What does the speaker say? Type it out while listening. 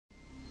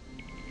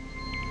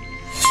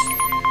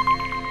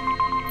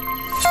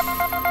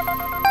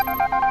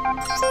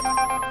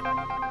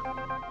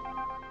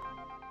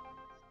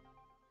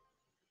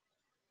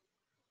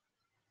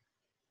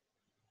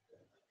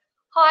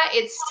Hi,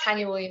 it's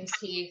Tanya Williams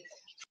here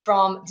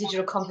from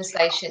Digital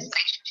Conversations.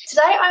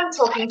 Today I'm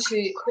talking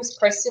to Chris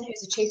Preston,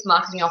 who's the Chief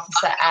Marketing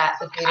Officer at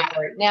the Vita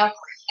Group. Now,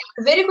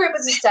 the Vita Group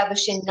was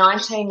established in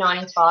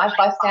 1995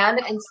 by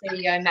founder and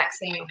CEO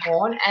Maxine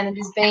Horn, and it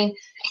has been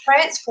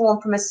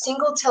transformed from a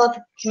single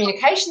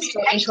telecommunications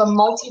store into a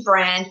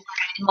multi-brand,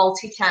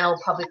 multi-channel,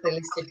 publicly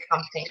listed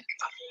company.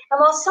 And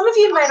while some of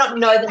you may not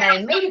know the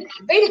name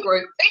Vita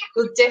Group,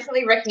 you'll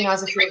definitely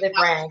recognise a few of their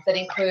brands that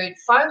include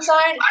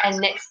PhoneZone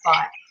and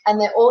NextBite. And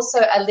they're also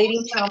a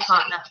leading channel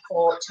partner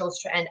for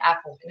Telstra and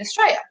Apple in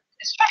Australia.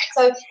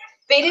 So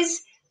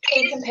Vita's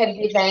key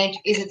competitive advantage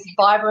is its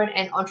vibrant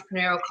and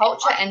entrepreneurial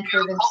culture and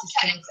proven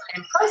systems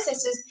and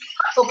processes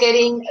for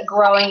getting,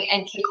 growing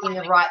and keeping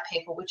the right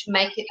people, which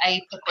make it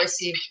a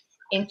progressive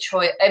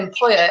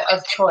employer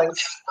of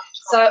choice.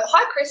 So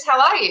hi Chris, how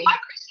are you?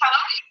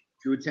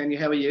 Good, Tanya,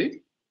 how are you?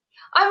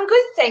 I'm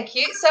good, thank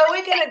you. So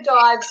we're going to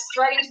dive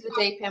straight into the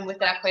deep end with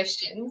our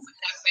questions.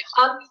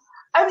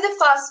 Over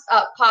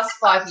the past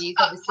 5 years,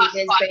 obviously,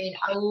 there's been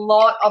a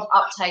lot of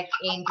uptake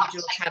in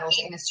digital channels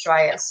in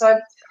Australia. So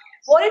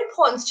what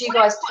importance do you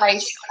guys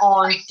place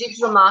on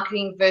digital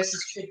marketing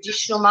versus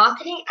traditional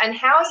marketing, and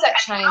how has that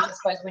changed, I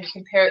suppose, when you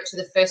compare it to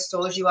the first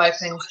stores you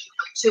opened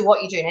to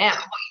what you do now?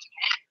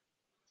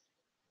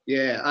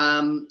 Yeah,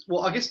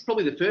 well, I guess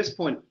probably the first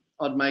point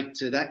I'd make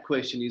to that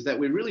question is that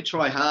we really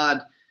try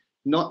hard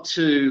not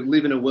to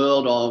live in a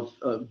world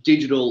of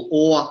digital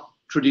or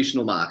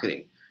traditional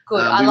marketing. Good,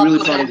 I love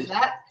really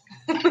that.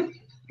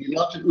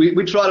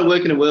 we try to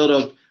work in a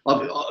world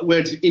of where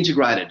it's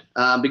integrated,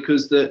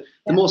 because the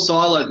more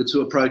siloed the two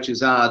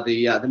approaches are,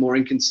 the more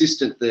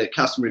inconsistent the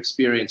customer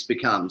experience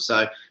becomes.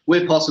 So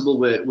where possible,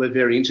 we're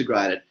very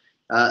integrated.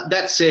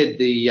 That said,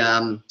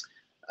 the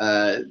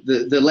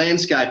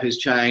landscape has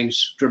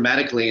changed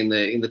dramatically in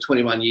the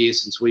 21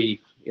 years since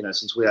we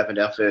opened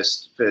our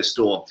first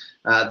store.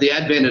 The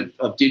advent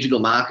of digital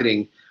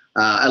marketing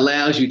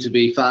allows you to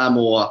be far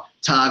more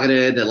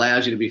targeted,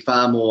 allows you to be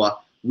far more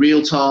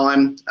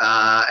real-time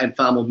and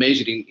far more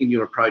measured in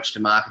your approach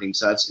to marketing.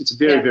 So it's a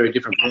very, very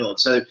different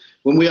world. So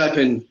when we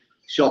open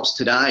shops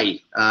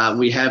today,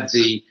 we have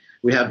the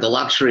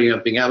luxury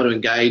of being able to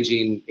engage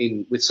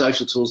with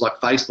social tools like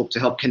Facebook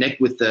to help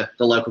connect with the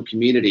local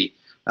community,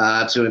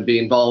 to be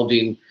involved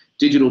in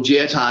digital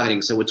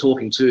geotargeting, so we're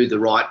talking to the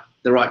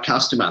right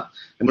customer.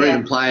 And we're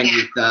even playing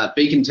with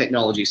beacon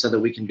technology so that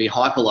we can be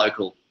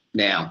hyper-local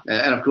now.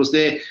 And of course,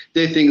 they're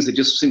things that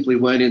just simply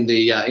weren't in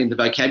the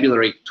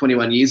vocabulary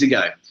 21 years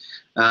ago.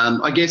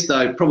 I guess,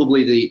 though,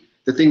 probably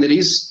the thing that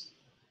is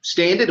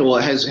standard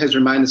or has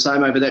remained the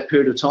same over that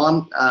period of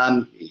time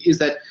is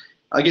that,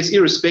 I guess,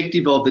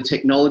 irrespective of the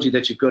technology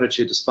that you've got at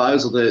your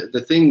disposal,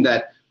 the thing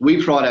that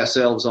we pride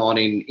ourselves on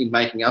in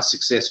making us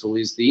successful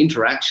is the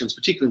interactions,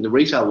 particularly in the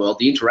retail world,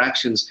 the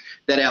interactions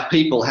that our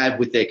people have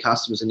with their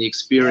customers and the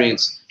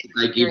experience that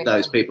they give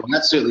those people. And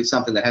that's certainly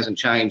something that hasn't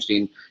changed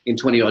in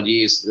 20 odd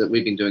years that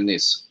we've been doing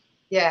this.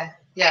 Yeah.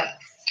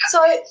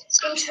 So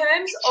in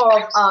terms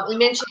of, you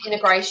mentioned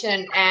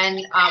integration,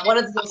 and one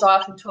of the things I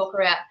often talk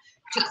about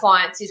to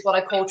clients is what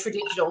I call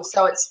tradigital.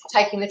 So it's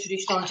taking the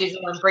traditional and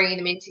digital and bringing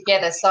them in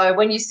together. So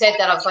when you said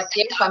that, I was like,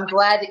 yes, I'm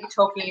glad that you're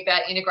talking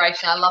about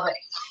integration. I love it.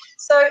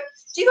 So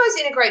do you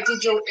guys integrate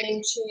digital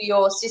into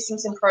your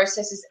systems and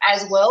processes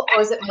as well,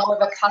 or is it more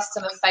of a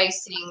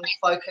customer-facing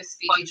focus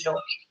for digital?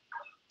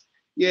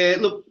 Yeah,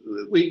 look,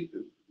 we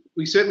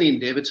certainly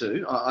endeavour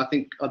to. I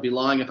think I'd be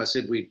lying if I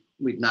said we'd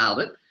nailed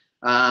it.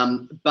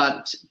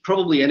 But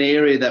probably an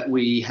area that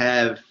we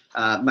have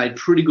made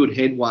pretty good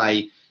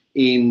headway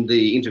in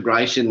the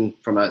integration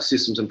from a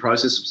systems and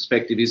process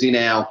perspective is in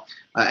our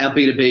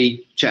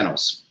B2B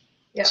channels.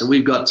 Yep. So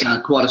we've got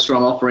quite a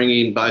strong offering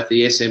in both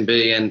the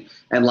SMB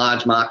and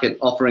large market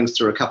offerings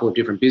through a couple of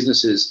different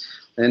businesses.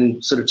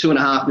 And sort of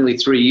 2.5, nearly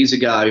 3 years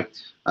ago,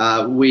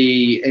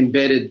 we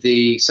embedded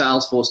the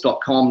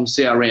Salesforce.com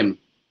CRM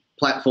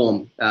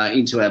platform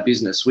into our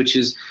business, which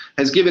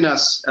has given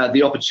us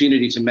the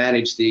opportunity to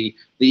manage the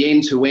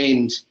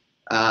end-to-end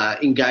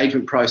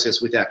engagement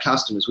process with our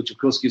customers, which of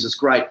course gives us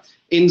great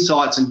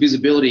insights and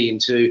visibility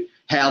into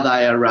how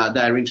they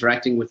are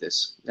interacting with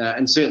us.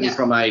 And certainly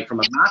from a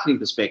marketing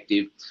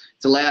perspective,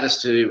 it's allowed us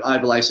to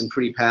overlay some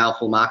pretty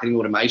powerful marketing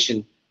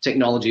automation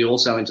technology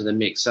also into the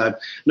mix. So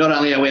not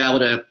only are we able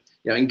to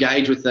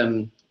engage with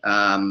them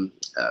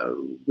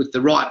with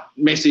the right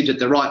message at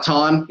the right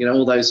time,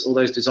 all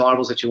those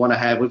desirables that you want to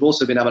have, we've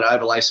also been able to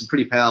overlay some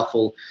pretty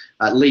powerful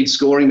lead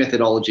scoring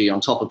methodology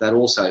on top of that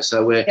also.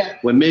 So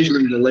we're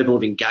measuring the level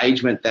of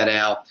engagement that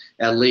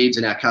our leads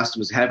and our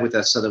customers have with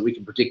us so that we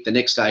can predict the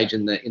next stage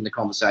in the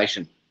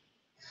conversation.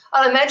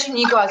 I imagine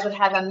you guys would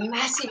have a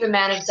massive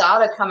amount of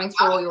data coming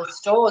through all your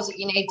stores that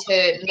you need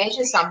to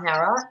measure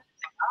somehow, right?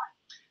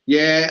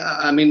 Yeah,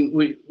 I mean,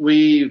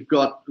 we've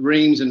got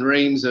reams and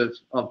reams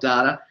of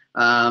data.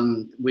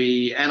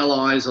 We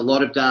analyse a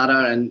lot of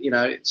data, and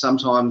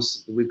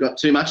sometimes we've got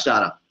too much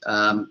data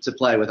to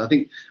play with. I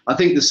think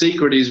the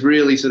secret is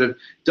really sort of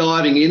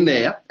diving in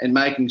there and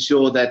making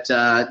sure that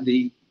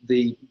the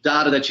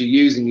data that you're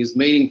using is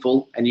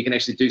meaningful and you can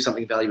actually do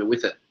something valuable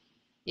with it.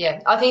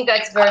 Yeah, I think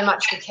that's very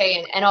much the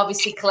key, and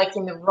obviously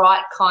collecting the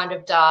right kind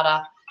of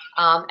data,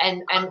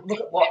 and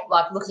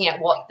looking at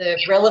what the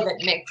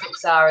relevant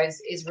metrics are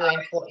is really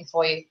important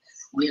for you.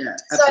 Yeah,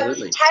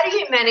 absolutely. So how do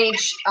you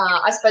manage,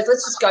 I suppose,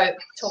 let's just go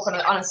talk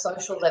on a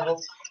social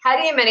level. How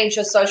do you manage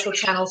your social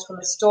channels from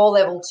a store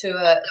level to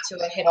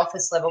a head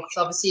office level? Because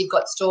obviously you've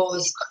got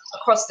stores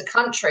across the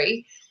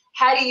country.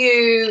 Have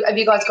you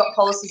guys got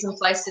policies in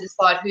place to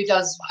decide who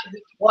does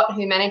what,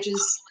 who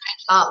manages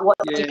what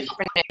the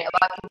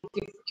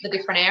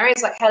different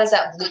areas? Like, how does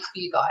that look for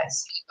you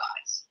guys?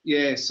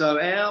 Yeah, so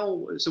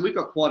we've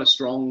got quite a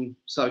strong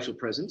social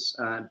presence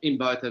in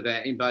both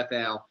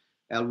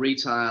our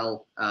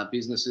retail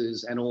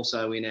businesses and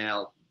also in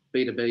our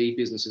B2B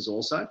businesses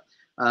also.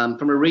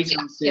 From a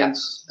retail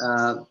sense,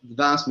 the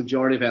vast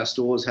majority of our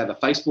stores have a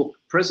Facebook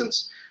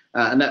presence,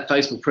 and that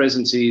Facebook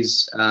presence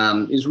is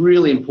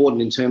really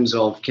important in terms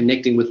of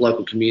connecting with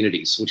local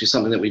communities, which is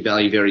something that we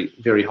value very,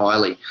 very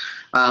highly.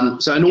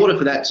 So in order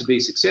for that to be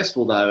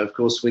successful, though, of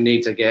course, we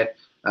need to get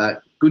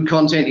good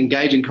content,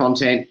 engaging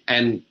content,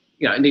 and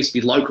it needs to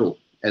be local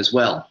as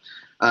well.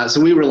 So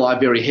we rely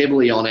very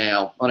heavily on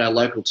our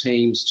local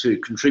teams to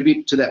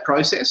contribute to that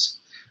process.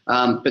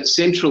 But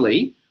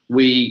centrally,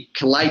 we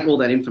collate all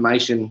that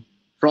information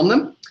from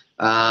them.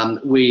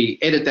 We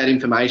edit that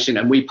information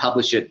and we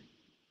publish it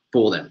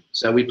for them.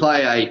 So we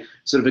play a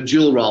sort of a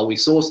dual role. We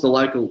source the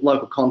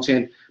local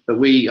content, but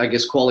we, I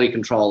guess, quality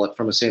control it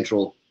from a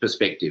central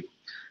perspective.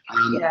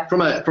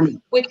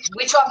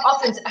 Which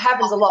often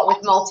happens a lot with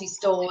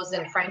multi-stores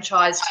and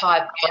franchise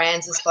type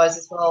brands, I suppose,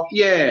 as well.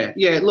 Yeah.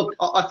 Look,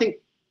 I think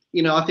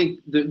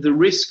the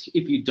risk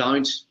if you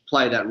don't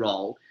play that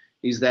role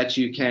is that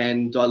you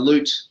can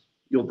dilute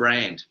your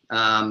brand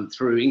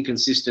through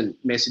inconsistent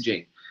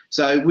messaging.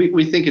 So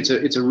we think it's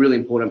a really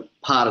important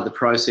part of the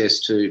process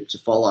to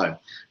follow.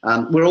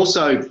 We're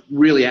also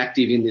really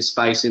active in this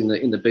space in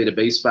the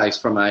B2B space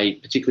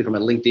particularly from a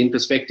LinkedIn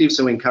perspective.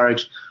 So we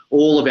encourage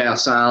all of our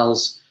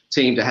sales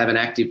team to have an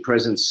active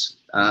presence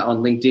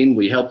on LinkedIn.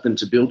 We help them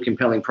to build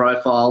compelling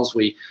profiles.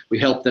 We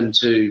help them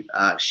to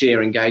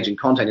share engaging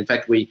content. In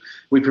fact, we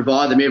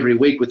provide them every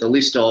week with a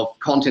list of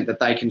content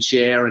that they can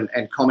share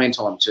and comment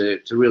on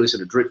to really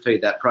sort of drip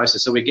feed that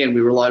process. So again,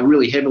 we rely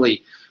really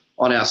heavily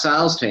on our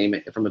sales team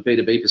from a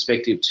B2B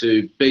perspective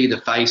to be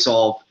the face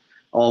of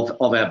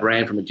our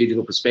brand from a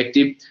digital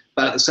perspective.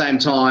 But at the same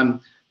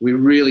time, we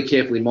really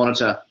carefully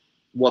monitor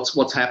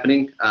what's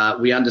happening.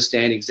 We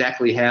understand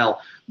exactly how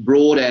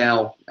broad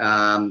our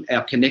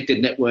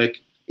connected network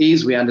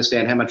is. We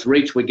understand how much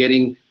reach we're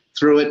getting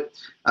through it.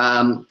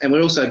 And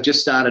we also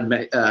just started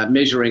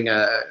measuring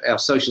our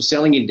social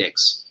selling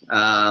index.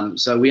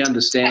 So we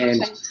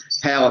understand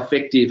how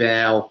effective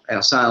our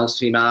sales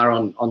team are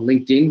on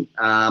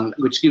LinkedIn,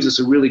 which gives us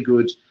a really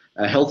good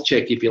health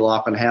check, if you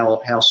like, on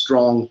how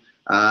strong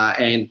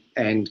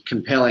and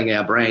compelling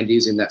our brand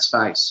is in that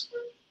space.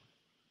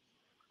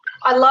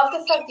 I love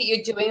the fact that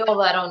you're doing all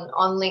that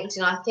on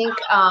LinkedIn. I think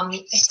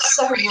it's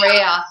so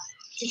rare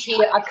to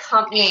hear a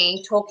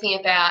company talking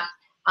about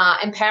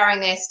empowering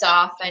their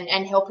staff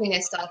and helping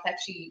their staff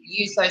actually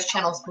use those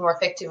channels more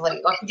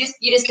effectively. Like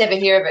you just never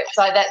hear of it.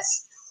 So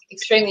that's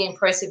extremely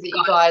impressive that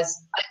you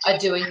guys are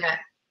doing that.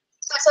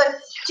 So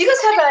do you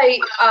guys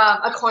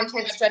have a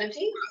content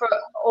strategy for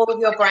all of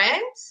your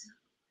brands?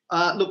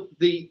 Look,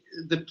 the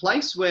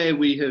place where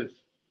we have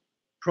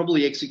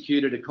probably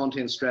executed a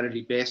content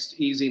strategy best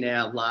is in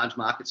our large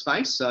market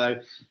space. So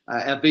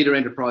our Vita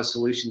Enterprise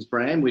Solutions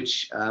brand,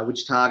 which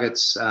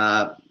targets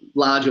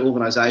larger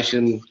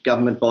organisation,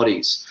 government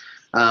bodies,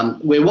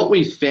 where what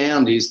we've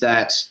found is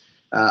that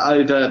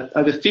over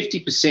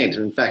 50%,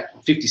 in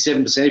fact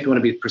 57% if you want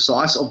to be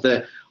precise, of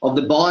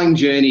the buying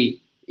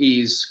journey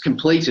is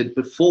completed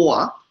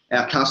before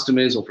our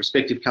customers or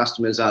prospective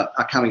customers are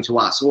coming to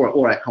us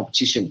or our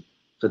competition,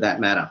 for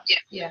that matter.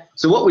 Yeah.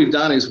 So what we've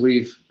done is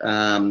we've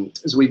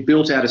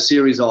built out a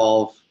series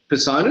of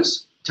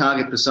personas,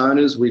 target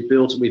personas.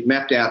 We've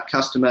mapped out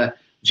customer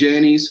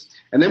journeys,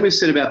 and then we've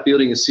set about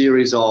building a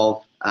series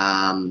of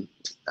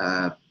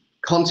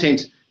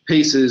content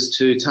pieces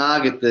to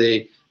target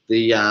the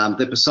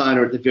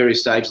persona at the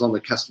various stages along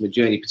the customer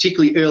journey,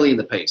 particularly early in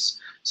the piece,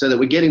 so that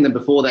we're getting them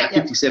before that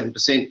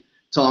 57%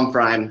 time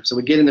frame. So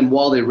we're getting them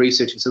while they're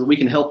researching, so that we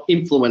can help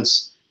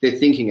influence their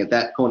thinking at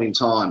that point in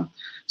time.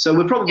 So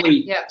we're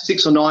probably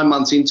 6 or 9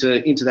 months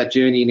into that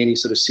journey in any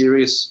sort of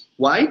serious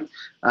way,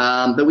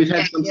 but we've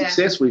had some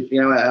success.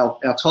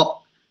 Our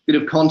top bit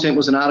of content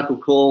was an article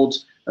called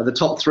 "The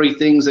Top 3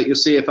 Things That Your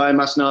CFO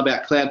Must Know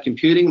About Cloud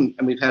Computing,"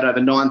 and we've had over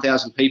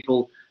 9,000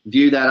 people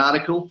view that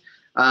article.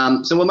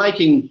 So we're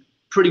making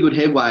pretty good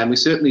headway, and we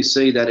certainly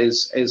see that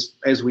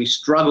as we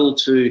struggle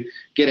to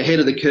get ahead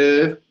of the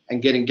curve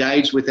and get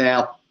engaged with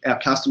our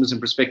customers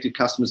and prospective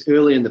customers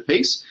early in the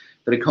piece,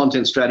 that a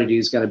content strategy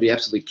is going to be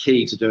absolutely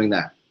key to doing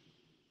that.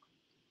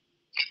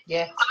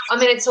 Yeah, I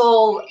mean, it's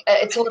all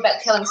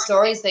about telling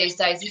stories these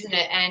days, isn't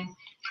it? And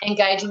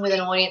engaging with an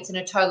audience in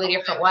a totally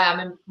different way.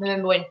 I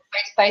remember when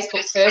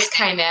Facebook first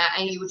came out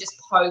and you would just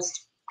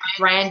post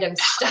random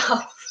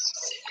stuff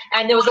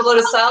and there was a lot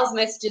of sales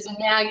messages, and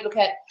now you look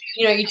at,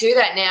 you do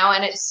that now,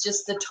 and it's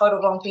just the total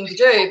wrong thing to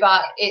do.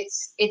 But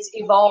it's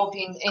evolved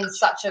in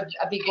such a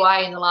big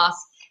way in the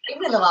last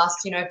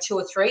 2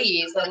 or 3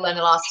 years, let alone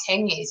the last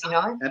 10 years.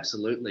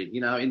 Absolutely.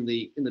 In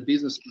the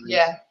business,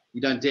 yeah,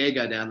 you don't dare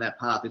go down that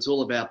path. It's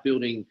all about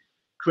building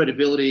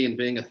credibility and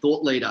being a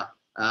thought leader,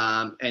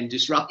 and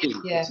disrupting.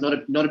 Yeah. It's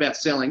not about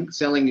selling.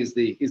 Selling is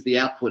the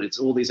output. It's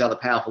all these other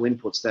powerful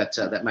inputs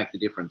that make the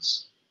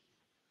difference.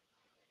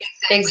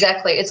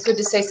 Exactly. It's good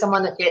to see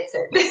someone that gets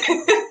it.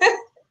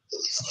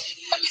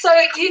 So,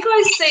 do you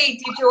guys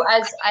see digital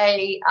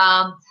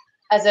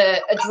as a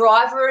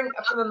driver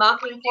from a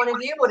marketing point of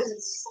view? What does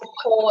it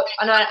support?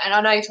 I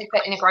know you talk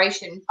about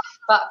integration,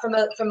 but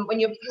from when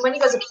you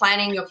guys are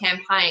planning your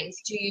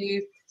campaigns, do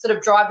you sort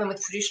of drive them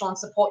with traditional and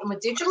support them with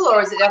digital,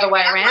 or is it the other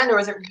way around, or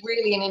is it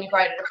really an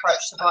integrated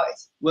approach to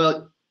both?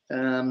 Well,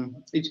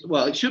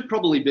 it should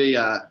probably be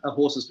a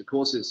horses for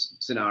courses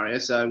scenario.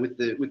 So with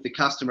the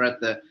customer at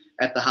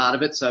the heart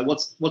of it. So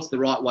what's the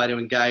right way to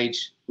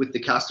engage with the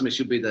customer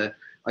should be the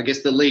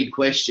lead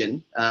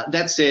question.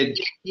 That said,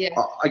 yeah,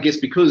 I guess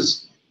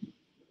because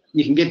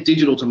you can get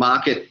digital to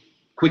market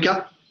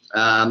quicker,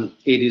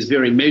 it is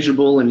very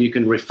measurable, and you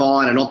can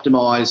refine and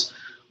optimize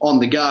on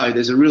the go.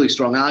 There's a really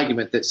strong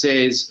argument that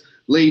says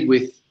lead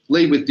with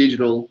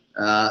digital,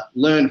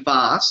 learn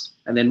fast,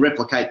 and then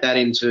replicate that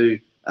into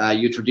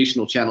your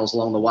traditional channels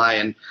along the way.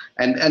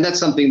 And that's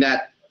something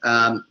that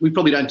we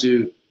probably don't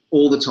do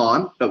all the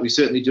time, but we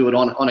certainly do it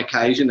on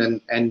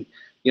occasion. And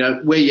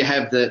where you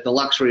have the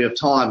luxury of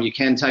time, you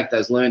can take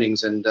those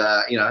learnings and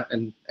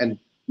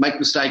make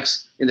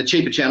mistakes in the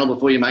cheaper channel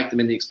before you make them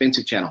in the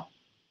expensive channel.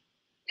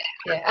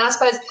 Yeah, and I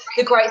suppose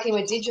the great thing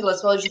with digital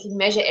as well is you can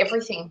measure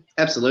everything.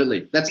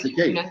 Absolutely, that's the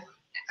key.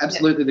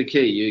 Absolutely, the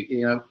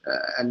key.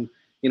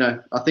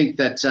 I think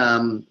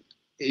that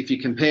if you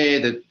compare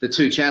the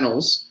two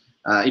channels,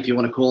 if you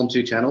want to call them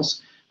two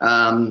channels,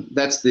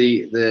 that's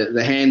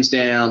the hands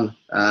down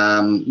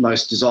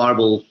most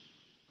desirable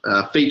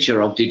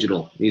feature of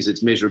digital is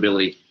its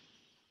measurability.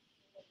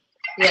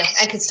 Yeah,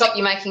 and can stop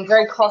you making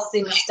very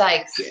costly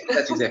mistakes. Yeah,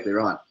 that's exactly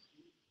right.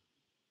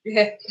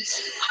 Yeah.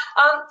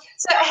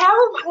 So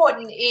how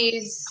important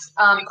is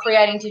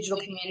creating digital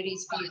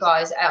communities for you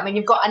guys? I mean,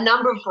 you've got a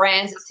number of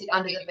brands that sit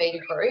under the Vita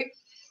group.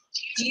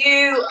 Do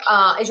you,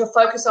 is your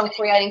focus on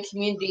creating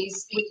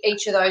communities with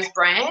each of those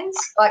brands?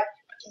 Like,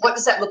 what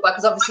does that look like?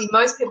 Because obviously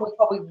most people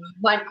probably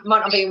might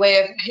not be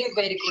aware of who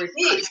Vita Group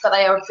is, but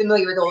they are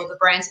familiar with all of the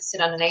brands that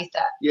sit underneath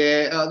that.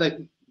 Yeah,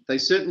 they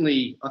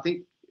certainly, I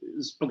think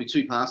there's probably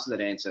two parts to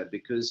that answer,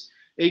 because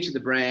each of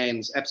the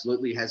brands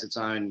absolutely has its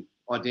own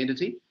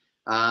identity.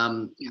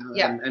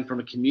 And from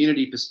a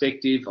community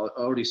perspective, I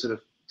already sort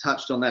of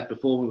touched on that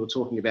before when we were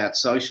talking about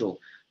social.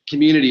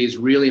 Community is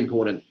really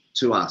important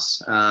to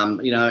us.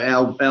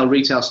 Our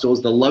retail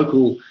stores, the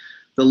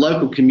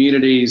local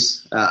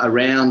communities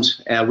around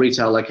our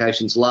retail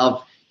locations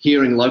love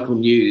hearing local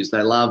news.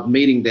 They love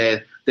meeting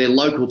their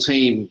local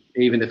team,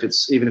 even if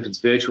it's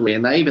virtually,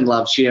 and they even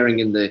love sharing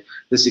in the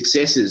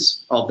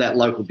successes of that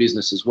local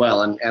business as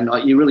well. And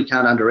you really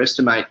can't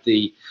underestimate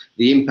the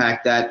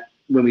impact that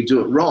when we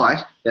do it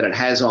right, that it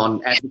has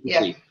on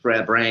advocacy for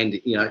our brand,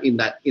 in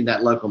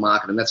that local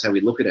market, and that's how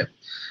we look at it.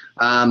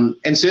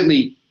 And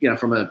certainly,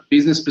 from a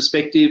business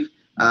perspective,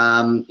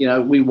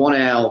 we want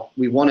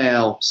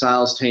our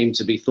sales team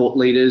to be thought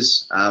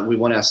leaders. We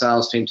want our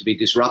sales team to be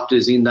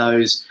disruptors in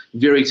those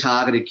very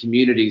targeted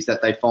communities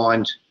that they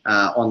find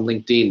on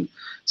LinkedIn.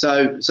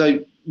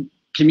 So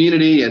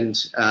community and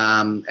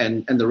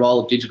the role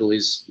of digital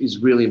is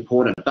really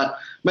important. But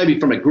maybe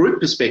from a group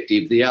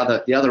perspective, the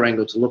other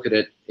angle to look at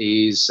it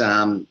is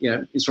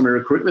is from a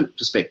recruitment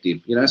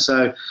perspective.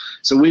 So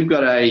we've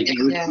got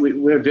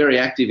we're very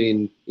active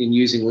in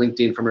using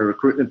LinkedIn from a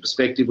recruitment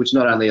perspective, which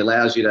not only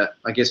allows you to,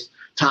 I guess,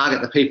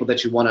 target the people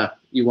that you want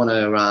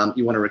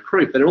to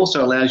recruit, but it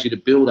also allows you to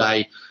build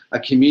a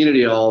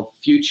community of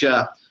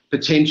future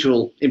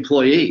potential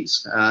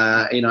employees.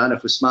 And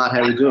if we're smart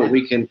how we do it,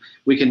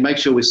 we can make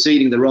sure we're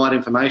seeding the right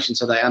information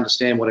so they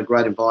understand what a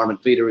great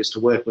environment Vita is to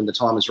work when the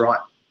time is right.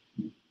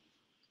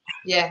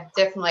 Yeah,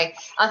 definitely.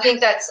 I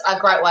think that's a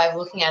great way of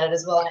looking at it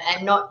as well.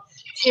 And not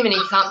too many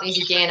companies,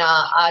 again,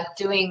 are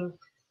doing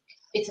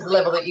it to the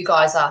level that you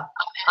guys are.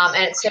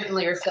 And it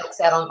certainly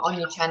reflects out on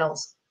your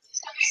channels.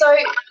 So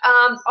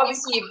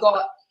obviously you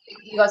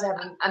guys have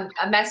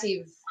a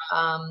massive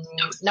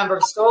number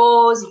of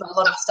stores. You've got a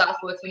lot of staff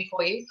working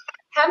for you.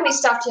 How many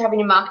staff do you have in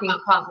your marketing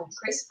department,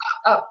 Chris?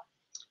 Oh,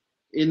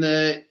 in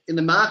the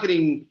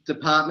marketing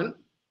department,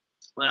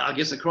 well, I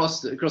guess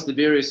across the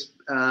various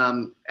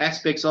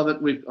aspects of it,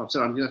 I'm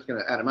just going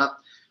to add them up.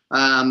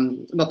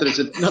 Not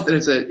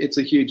that it's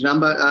a huge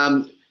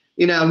number.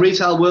 In our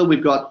retail world,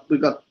 we've got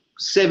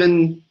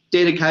 7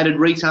 dedicated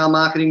retail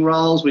marketing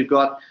roles. We've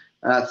got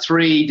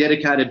 3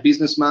 dedicated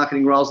business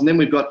marketing roles, and then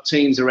we've got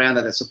teams around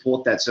that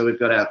support that. So we've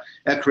got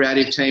our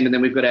creative team, and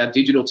then we've got our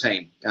digital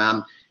team.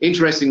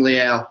 Interestingly,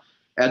 our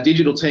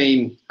digital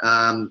team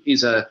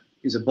is a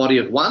body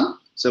of one.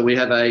 So we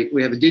have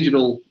a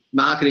digital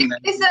marketing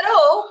manager. Is that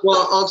all?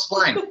 Well, I'll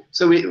explain.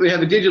 So we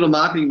have a digital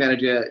marketing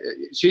manager.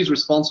 She's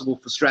responsible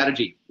for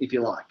strategy, if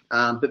you like.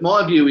 But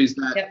my view is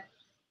that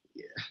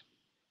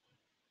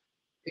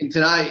in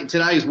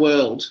today's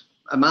world,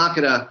 a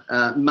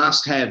marketer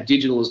must have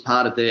digital as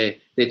part of their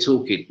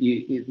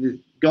toolkit.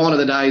 Gone are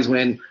the days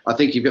when I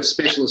think you've got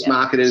specialist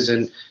marketers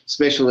and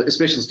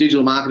specialist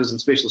digital marketers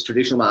and specialist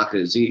traditional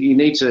marketers. You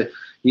need to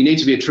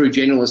be a true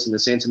generalist in the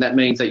sense, and that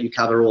means that you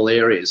cover all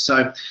areas.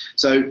 So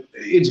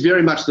it's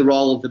very much the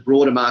role of the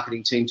broader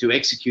marketing team to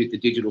execute the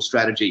digital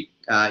strategy,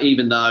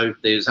 even though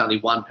there's only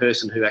one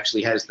person who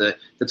actually has the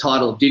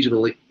title of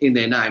digital in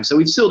their name. So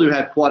we still do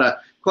have quite a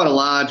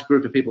large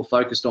group of people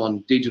focused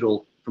on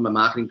digital from a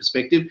marketing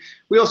perspective.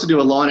 We also do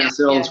align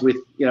ourselves with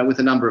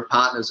a number of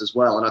partners as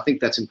well, and I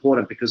think that's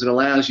important because it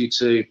allows you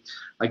to,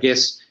 I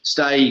guess,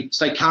 stay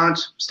current,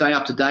 stay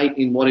up to date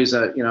in what is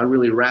a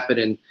really rapid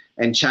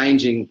and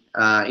changing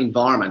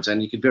environment,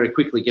 and you could very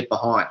quickly get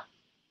behind.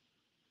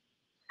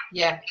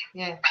 Yeah,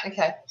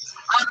 okay.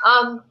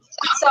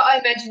 So I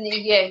imagine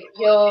that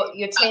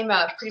your team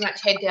are pretty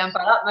much head down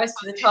butt up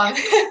most of the time.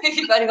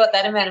 You've only got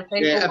that amount of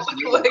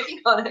people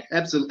working on it.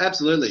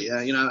 Absolutely.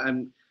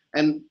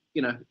 And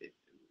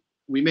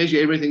we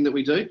measure everything that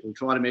we do. We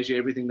try to measure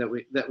everything that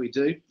we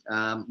do.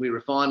 We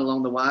refine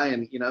along the way,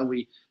 and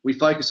we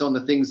focus on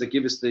the things that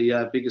give us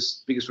the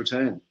biggest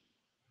return.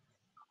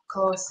 Of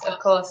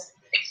course.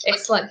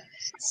 Excellent.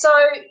 So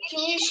can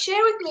you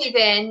share with me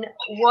then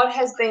what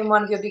has been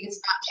one of your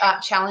biggest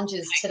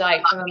challenges to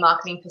date from a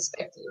marketing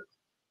perspective?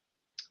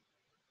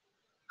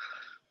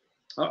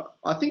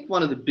 I think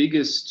one of the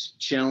biggest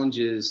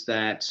challenges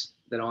that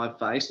I've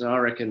faced, and I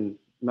reckon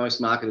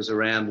most marketers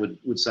around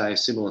would say a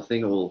similar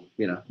thing, or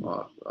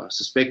I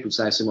suspect would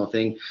say a similar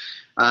thing.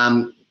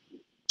 I'm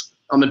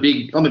a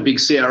big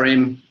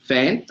CRM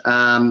fan,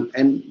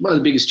 and one of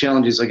the biggest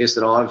challenges I guess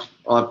that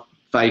I've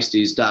faced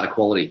is data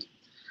quality.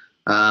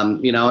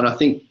 And I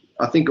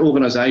think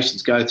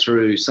organisations go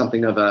through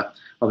something of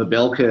a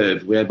bell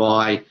curve,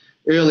 whereby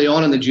early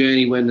on in the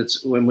journey, when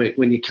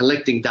you're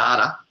collecting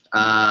data,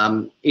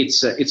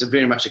 it's a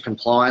very much a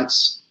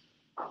compliance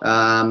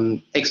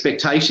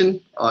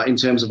expectation in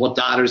terms of what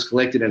data is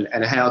collected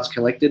and how it's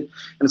collected.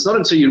 And it's not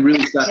until you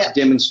really start to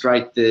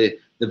demonstrate the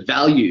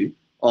value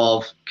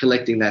of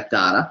collecting that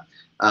data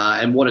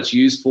and what it's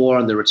used for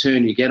and the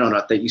return you get on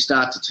it, that you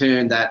start to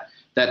turn that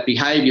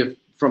behaviour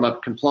from a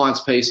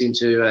compliance piece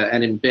into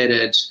an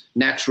embedded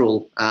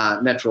natural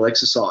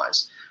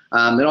exercise.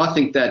 And I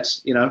think that,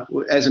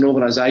 as an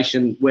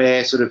organisation,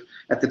 we're sort of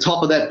at the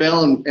top of that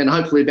bell and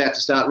hopefully about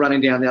to start running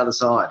down the other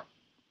side.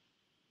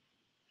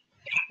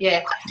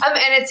 Yeah,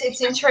 and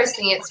it's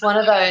interesting. It's one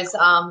of those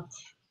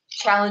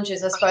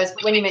challenges, I suppose.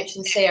 When you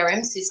mentioned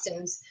CRM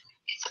systems,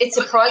 it's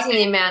surprising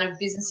the amount of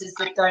businesses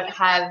that don't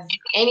have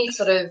any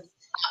sort of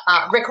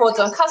records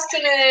on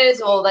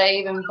customers, or they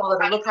even bother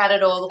to look at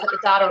it or look at the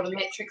data or the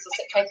metrics or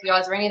set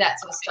KPIs or any of that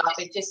sort of stuff.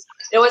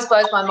 It always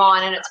blows my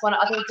mind, and it's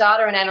I think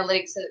data and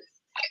analytics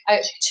are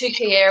two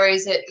key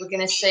areas that we're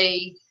going to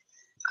see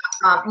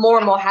more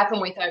and more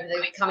happen with over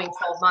the coming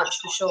 12 months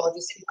for sure,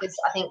 just because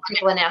I think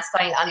people are now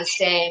starting to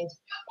understand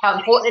how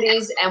important it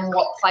is and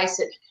what place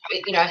it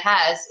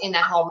has in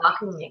that whole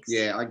marketing mix.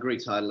 Yeah, I agree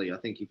totally. I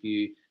think if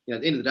you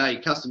at the end of the day,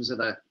 customers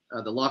are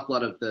the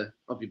lifeblood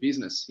of your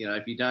business.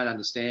 If you don't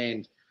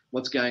understand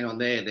what's going on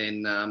there,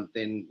 then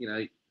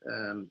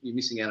you're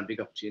missing out on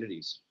big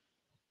opportunities.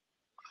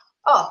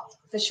 Oh,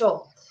 for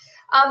sure.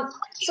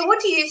 So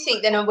what do you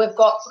think then? We've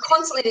got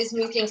constantly there's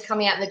new things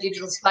coming out in the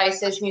digital space.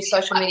 There's new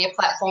social media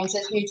platforms.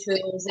 There's new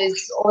tools.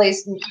 There's all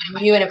these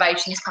new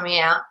innovations coming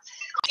out.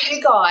 For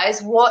you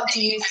guys, what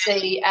do you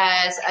see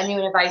as a new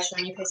innovation,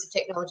 a new piece of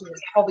technology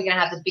that's probably going to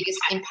have the biggest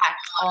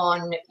impact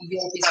on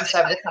your business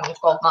over the coming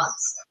 12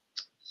 months?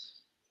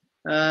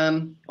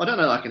 I don't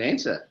know. I can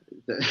answer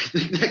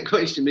that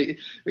question, but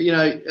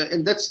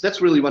and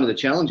that's really one of the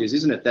challenges,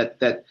 isn't it?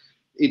 That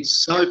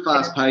it's so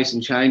fast-paced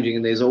and changing,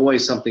 and there's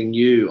always something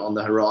new on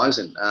the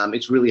horizon.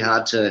 It's really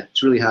hard to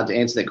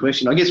answer that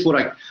question. I guess what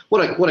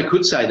I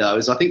could say though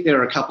is I think there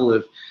are a couple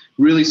of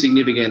really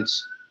significant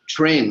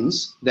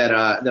trends that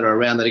are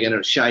around that are going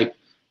to shape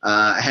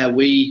how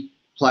we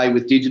play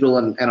with digital,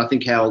 and I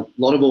think how a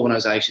lot of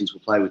organisations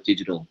will play with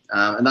digital.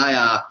 And they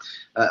are,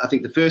 I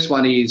think the first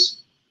one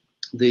is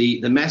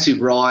the massive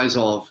rise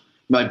of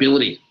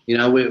mobility.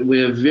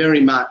 We're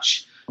very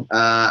much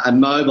a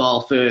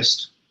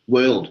mobile-first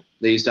world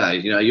these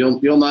days.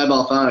 Your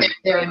mobile phone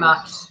very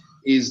much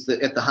is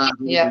at the heart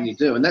of everything you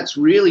do, and that's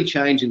really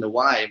changing the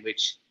way in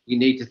which you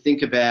need to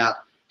think about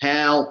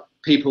how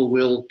people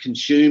will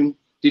consume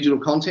digital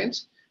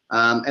content,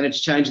 and it's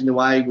changing the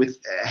way with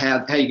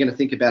how you're going to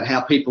think about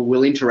how people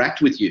will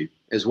interact with you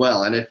as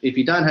well. And if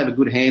you don't have a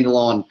good handle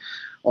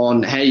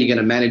on how you're going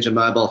to manage a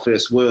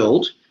mobile-first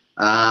world,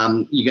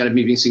 you're going to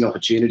be missing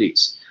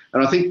opportunities.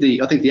 And I think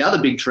the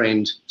other big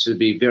trend to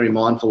be very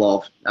mindful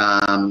of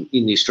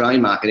in the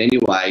Australian market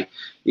anyway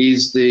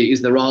is the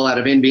rollout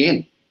of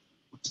NBN.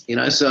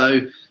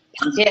 So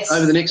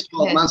over the next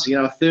 12 months,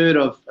 a third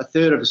of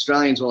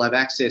Australians will have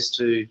access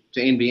to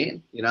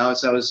NBN.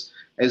 So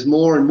as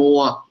more and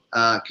more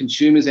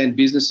consumers and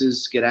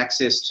businesses get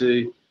access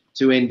to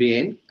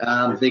NBN,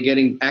 they're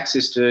getting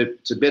access to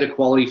better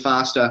quality,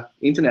 faster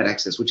internet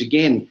access, which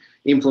again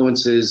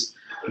influences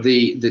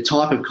the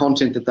type of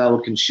content that they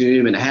will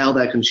consume and how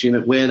they consume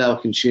it, where they'll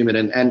consume it,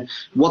 and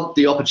what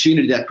the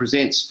opportunity that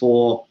presents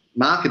for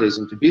marketers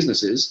and for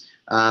businesses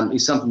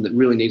is something that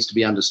really needs to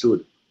be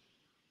understood.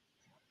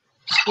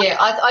 Yeah,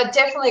 I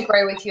definitely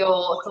agree with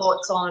your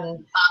thoughts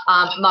on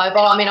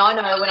mobile. I mean, I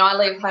know when I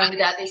leave home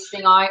without this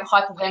thing, I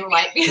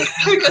hyperventilate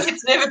because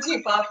it's never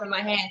too far from my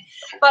hand.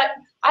 But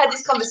I had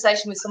this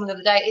conversation with someone the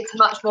other day. It's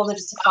much more than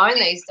just a phone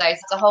these days.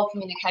 It's a whole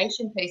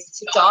communication piece.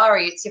 It's your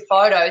diary. It's your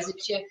photos.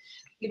 It's your,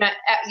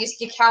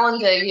 your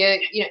calendar. Your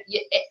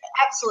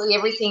absolutely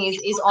everything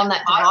is on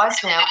that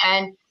device now.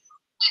 And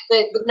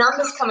the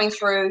numbers coming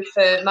through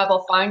for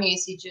mobile phone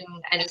usage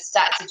and the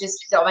stats are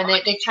just, I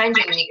mean, they're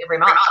changing every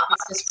month.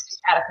 It's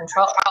just out of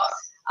control.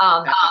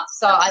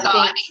 So I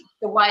think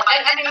the way,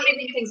 I mean,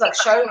 even things like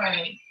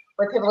showrooming,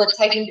 where people are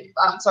taking,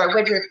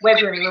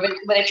 web rooming, where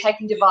they're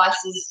taking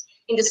devices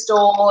into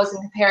stores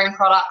and comparing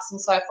products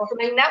and so forth. I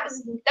mean, that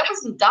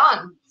wasn't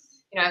done,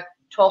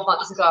 12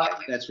 months ago.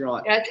 That's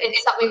right.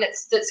 It's something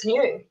that's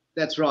new.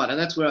 That's right, and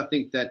that's where I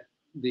think that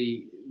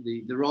the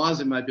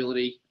rise in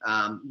mobility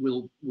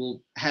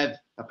will have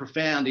a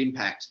profound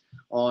impact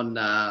on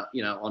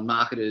on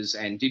marketers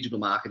and digital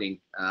marketing.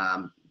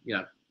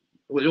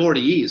 It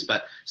already is,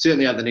 but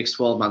certainly over the next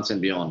 12 months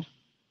and beyond.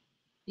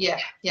 Yeah,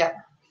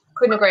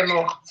 couldn't agree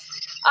more.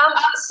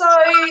 So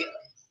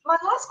my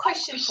last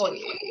question for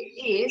you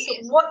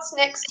is, what's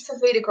next for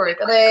Vita Group?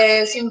 Are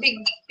there some big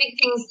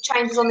things,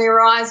 changes on the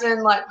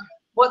horizon? Like,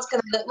 what's the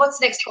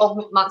next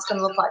 12 months going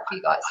to look like for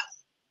you guys?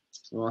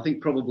 Well, I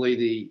think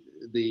probably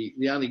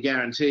the only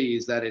guarantee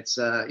is that it's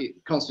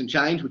constant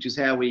change, which is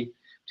how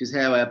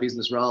our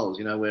business rolls.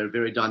 We're a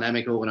very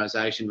dynamic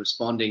organisation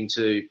responding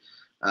to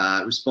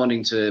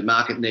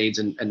market needs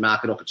and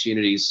market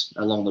opportunities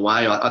along the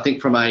way. I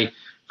think from a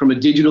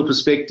digital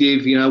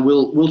perspective,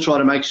 we'll try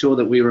to make sure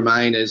that we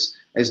remain as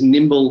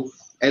nimble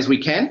as we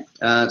can,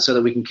 so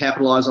that we can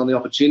capitalise on the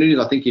opportunities.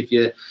 I think if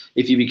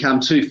you become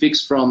too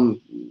fixed from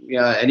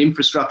an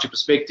infrastructure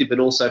perspective, but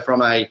also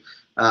from a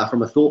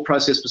thought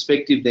process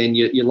perspective, then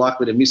you're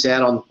likely to miss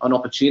out on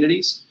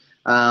opportunities.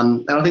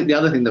 And I think the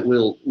other thing that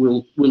we'll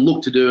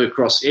look to do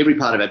across every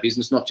part of our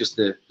business, not just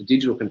the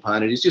digital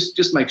component, is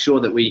just make sure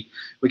that we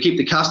keep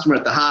the customer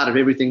at the heart of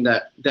everything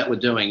that we're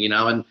doing,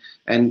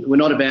 and we're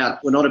not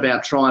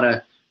about trying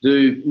to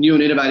do new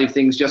and innovative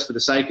things just for the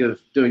sake of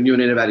doing new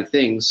and innovative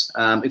things.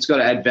 It's got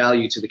to add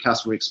value to the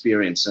customer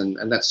experience,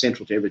 and that's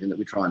central to everything that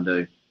we try and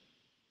do.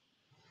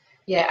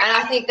 Yeah, and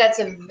I think that's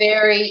a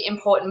very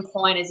important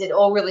point, is it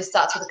all really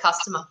starts with the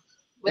customer.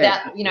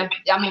 Without,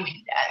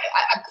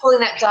 pulling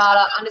that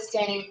data,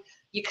 understanding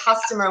your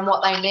customer and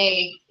what they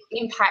need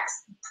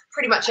impacts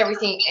pretty much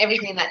everything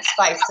in that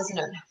space, doesn't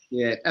it?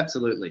 Yeah,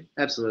 absolutely.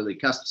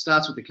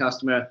 Starts with the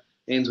customer,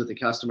 ends with the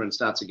customer, and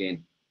starts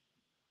again.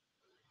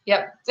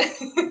 Yep.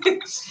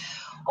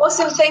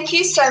 Awesome. Thank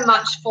you so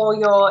much for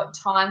your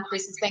time,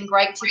 Chris. It's been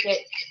great to get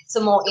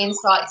some more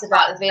insights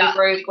about the Vita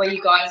Group, where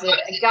you guys are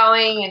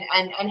going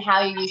and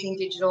how you're using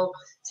digital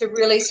to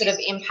really sort of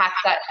impact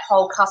that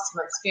whole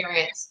customer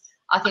experience.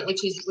 I think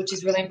which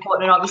is really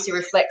important, and obviously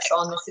reflects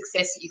on the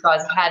success that you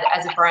guys have had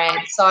as a brand.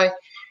 So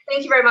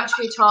thank you very much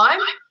for your time.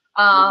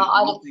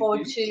 I look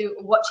forward to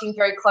watching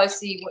very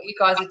closely what you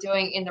guys are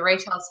doing in the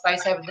retail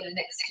space over the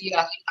next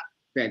year.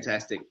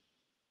 Fantastic.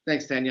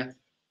 Thanks, Tanya.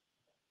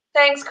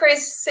 Thanks,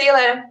 Chris. See you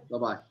later.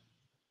 Bye-bye.